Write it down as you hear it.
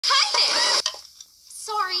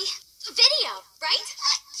Sorry. Video, right?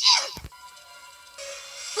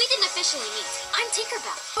 We didn't officially meet. I'm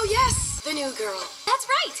Tinkerbell. Oh yes, the new girl. That's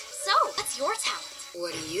right. So, what's your talent?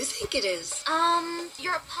 What do you think it is?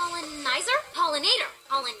 You're a pollinizer? Pollinator?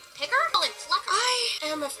 Pollen picker? Pollen plucker? I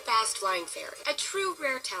am a fast-flying fairy, a true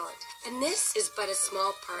rare talent. And this is but a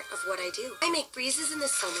small part of what I do. I make breezes in the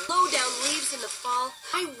summer, blow down leaves in the fall.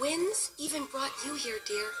 My winds even brought you here,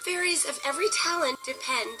 dear. Fairies of every talent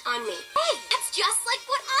depend on me. Hey, that's just like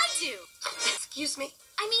what I do. Excuse me?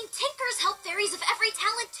 I mean, tinkers help fairies of every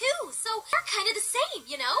talent too, so we're kind of the same,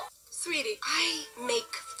 you know? Sweetie, I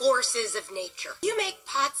make forces of nature. You make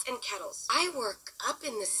pots and kettles. I work up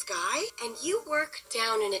in the sky, and you work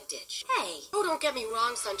down in a ditch. Hey. Oh, don't get me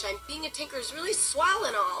wrong, Sunshine. Being a tinker is really swell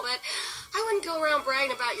and all, but I wouldn't go around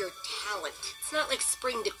bragging about your talent. It's not like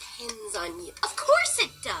spring depends on you. Of course it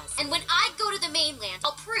does. And when I go to the mainland,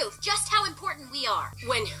 I'll prove just how important we are.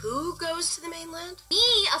 When who goes to the mainland?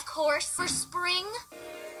 Me, of course, for spring.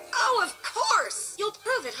 Oh, of course! You'll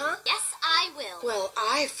prove it, huh? Yes, I will. Well,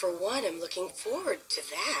 I, for one, am looking forward to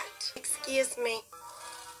that. Excuse me.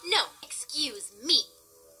 No, excuse me.